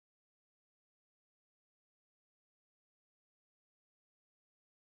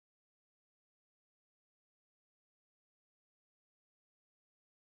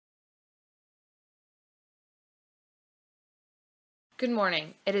Good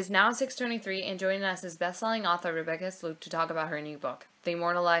morning. It is now 6:23, and joining us is bestselling author Rebecca Skloot to talk about her new book, The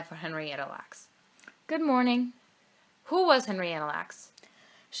Immortal Life of Henrietta Lacks. Good morning. Who was Henrietta Lacks?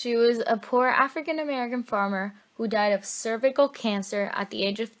 She was a poor African-American farmer who died of cervical cancer at the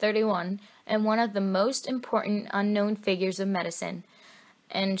age of 31 and one of the most important unknown figures of medicine,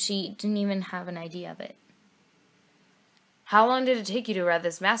 and she didn't even have an idea of it. How long did it take you to write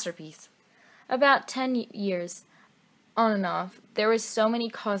this masterpiece? About 10 years, on and off. There were so many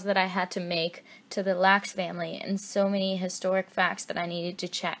calls that I had to make to the Lacks family and so many historic facts that I needed to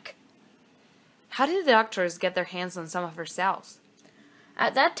check. How did the doctors get their hands on some of her cells?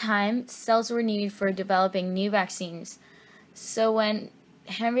 At that time, cells were needed for developing new vaccines. So when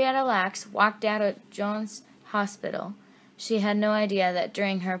Henrietta Lacks walked out of Jones Hospital, she had no idea that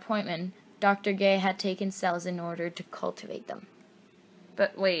during her appointment, Dr. Gay had taken cells in order to cultivate them.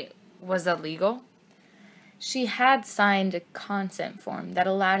 But wait, was that legal? She had signed a consent form that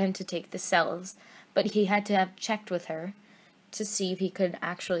allowed him to take the cells, but he had to have checked with her to see if he could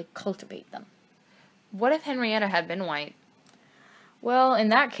actually cultivate them. What if Henrietta had been white? Well, in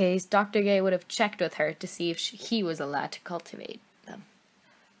that case, Dr. Gay would have checked with her to see if he was allowed to cultivate them.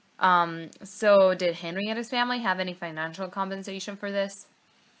 So did Henrietta's family have any financial compensation for this?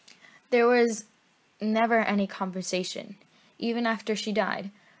 There was never any compensation. Even after she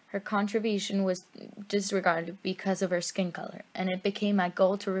died, her contribution was disregarded because of her skin color, and it became my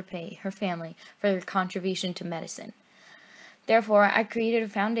goal to repay her family for their contribution to medicine. Therefore, I created a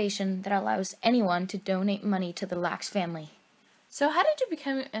foundation that allows anyone to donate money to the Lacks family. So how did you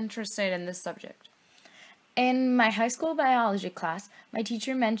become interested in this subject? In my high school biology class, my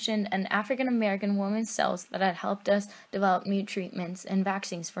teacher mentioned an African-American woman's cells that had helped us develop new treatments and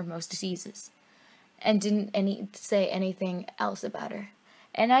vaccines for most diseases, and didn't say anything else about her.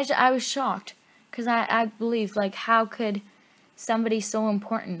 And I was shocked, because I believed, how could somebody so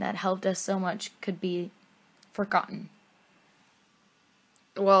important that helped us so much could be forgotten?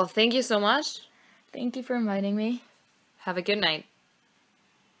 Well, thank you so much. Thank you for inviting me. Have a good night.